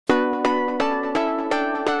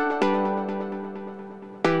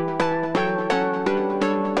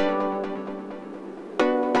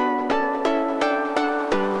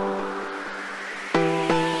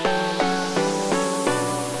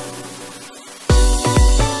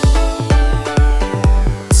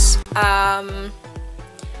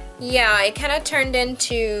Yeah, it kind of turned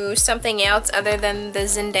into something else other than the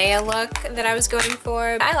Zendaya look that I was going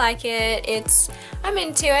for. I like it. I'm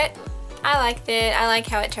into it. I liked it. I like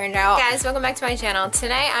how it turned out. Hey guys, welcome back to my channel.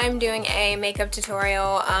 Today I'm doing a makeup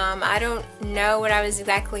tutorial. I don't know what I was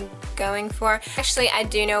exactly going for. Actually, I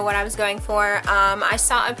do know what I was going for. I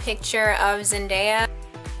saw a picture of Zendaya.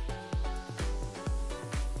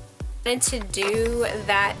 I wanted to do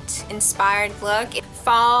that inspired look.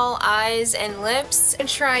 Fall, eyes, and lips. I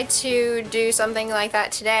try to do something like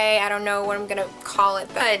that today. I don't know what I'm gonna call it,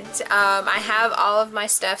 but I have all of my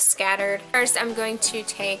stuff scattered. First, I'm going to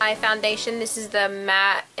take my foundation. This is the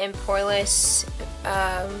Matte and Poreless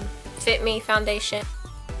Fit Me foundation.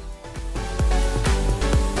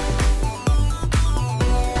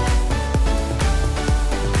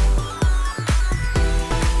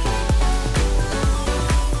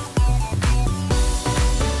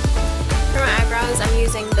 I'm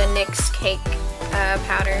using the NYX Cake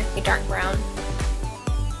powder, a dark brown.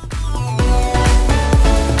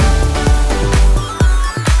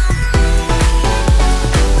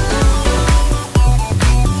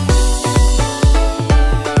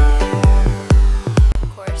 Of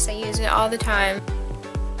course, I use it all the time.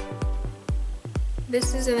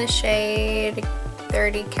 This is in the shade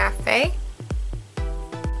 30 Cafe.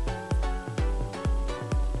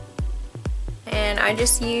 And I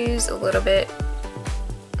just use a little bit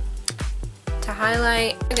to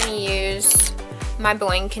highlight. I'm going to use my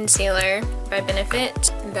Bling concealer by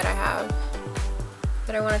Benefit that I have,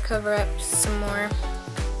 that I want to cover up some more.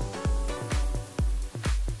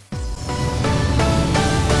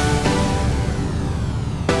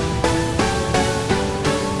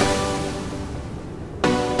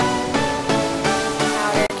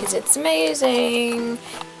 Powder, because it's amazing.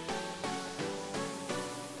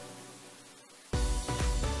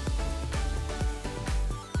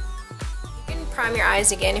 Prime your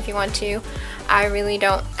eyes again if you want to. I really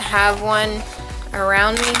don't have one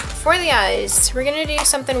around me. For the eyes, we're gonna do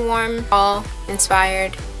something warm, fall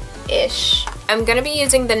inspired-ish. I'm gonna be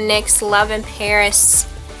using the NYX Love in Paris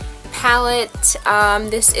palette.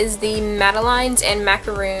 This is the Madeleines and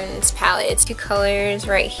Macaroons palette. It's two colors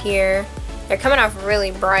right here. They're coming off really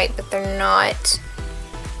bright, but they're not.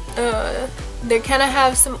 They kind of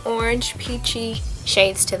have some orange peachy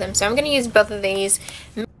shades to them. So I'm gonna use both of these.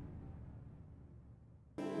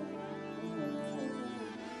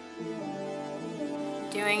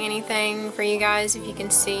 Doing anything for you guys if you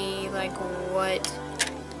can see like what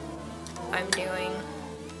I'm doing.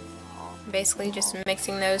 Basically just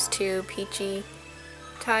mixing those two peachy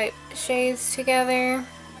type shades together.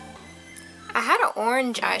 I had an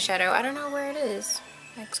orange eyeshadow. I don't know where it is.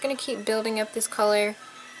 I'm just gonna keep building up this color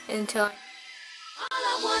until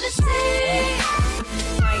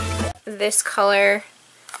like this color,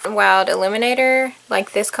 Wild Illuminator,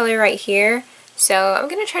 like this color right here. So I'm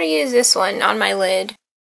gonna try to use this one on my lid.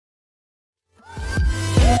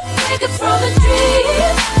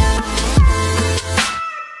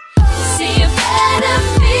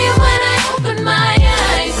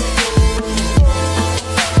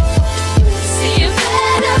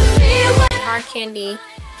 Hard Candy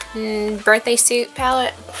birthday suit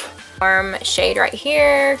palette. Warm shade right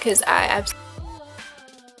here because I absolutely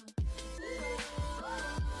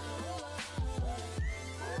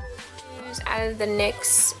out of the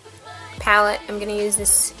NYX palette. I'm gonna use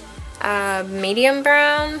this medium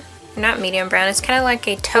brown. Not medium brown, it's kind of like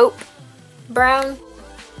a taupe brown.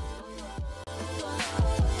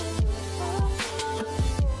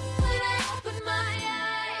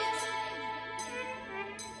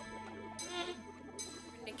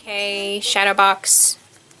 Decay Shadow Box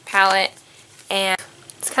palette, and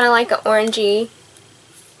it's kind of like an orangey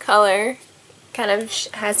color. Kind of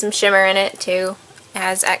has some shimmer in it too. It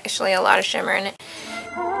has actually a lot of shimmer in it.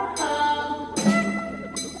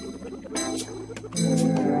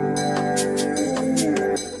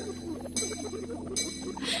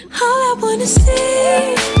 All I wanna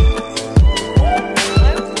see.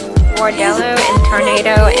 Bordello and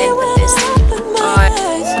Tornado, and put this on.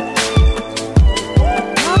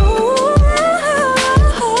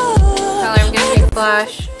 Color, I'm gonna do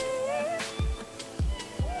blush.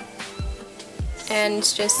 And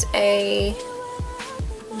it's just a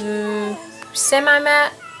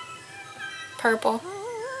semi-matte purple.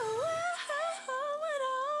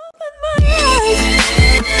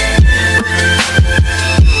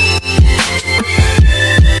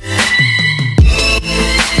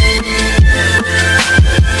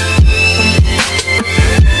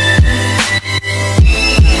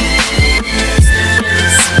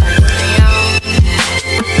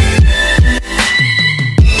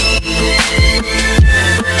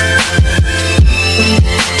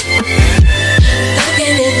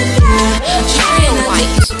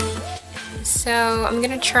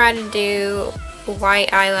 try to do white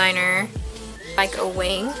eyeliner like a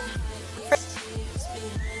wing.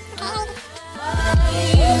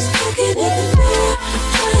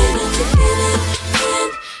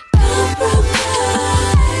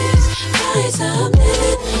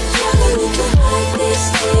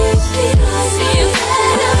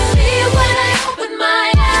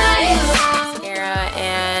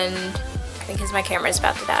 Because my camera's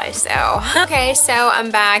about to die, so. Okay, so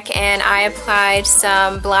I'm back and I applied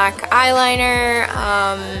some black eyeliner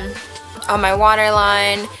on my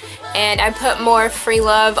waterline, and I put more Free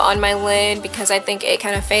Love on my lid because I think it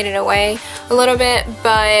kind of faded away a little bit,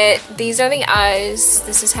 but these are the eyes.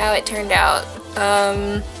 This is how it turned out.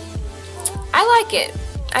 I like it.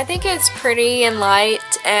 I think it's pretty and light,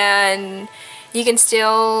 and you can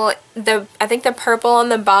still, I think the purple on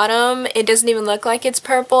the bottom, it doesn't even look like it's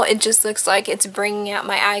purple. It just looks like it's bringing out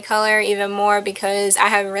my eye color even more because I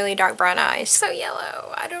have really dark brown eyes. So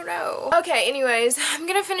yellow, I don't know. Okay, anyways, I'm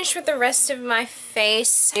gonna finish with the rest of my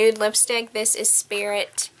face. Nude lipstick, this is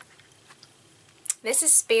Spirit. This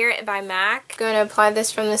is Spirit by MAC. I'm gonna apply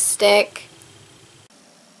this from the stick.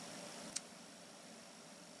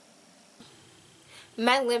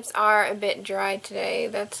 My lips are a bit dry today,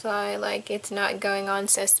 that's why like it's not going on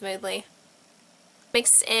so smoothly.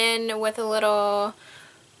 Mix in with a little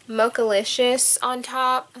Mochalicious on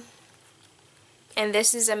top, and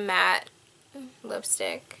this is a matte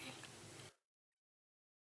lipstick.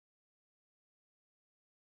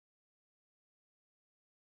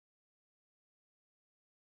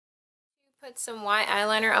 Put some white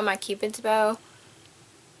eyeliner on my Cupid's bow.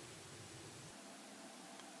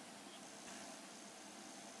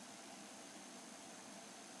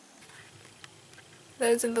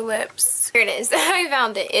 Those are the lips. Here it is. I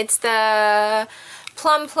found it. It's the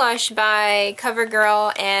Plum Plush by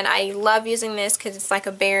CoverGirl, and I love using this because it's like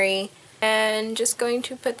a berry. And just going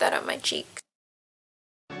to put that on my cheeks.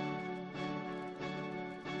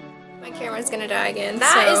 My camera's gonna die again.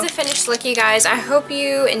 That is the finished look, you guys. I hope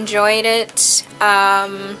you enjoyed it.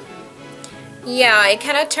 Yeah, it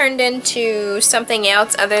kind of turned into something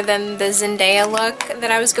else other than the Zendaya look that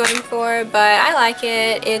I was going for, but I like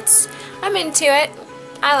it. I'm into it.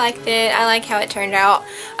 I liked it. I like how it turned out.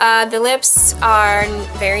 The lips are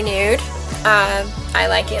very nude. I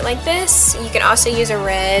like it like this. You can also use a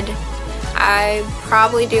red. I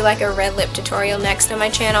probably do like a red lip tutorial next on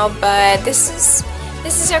my channel, but this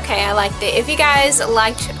is okay. I liked it. If you guys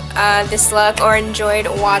liked this look or enjoyed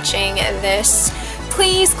watching this,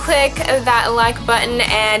 please click that like button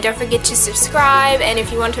and don't forget to subscribe. And if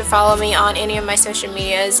you want to follow me on any of my social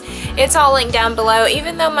medias, it's all linked down below.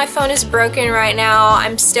 Even though my phone is broken right now,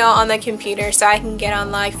 I'm still on the computer, so I can get on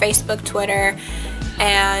like Facebook, Twitter,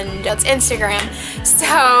 and it's Instagram. So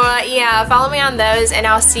yeah, follow me on those, and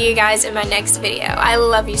I'll see you guys in my next video. I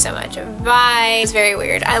love you so much. Bye. It's very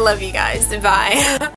weird. I love you guys. Bye.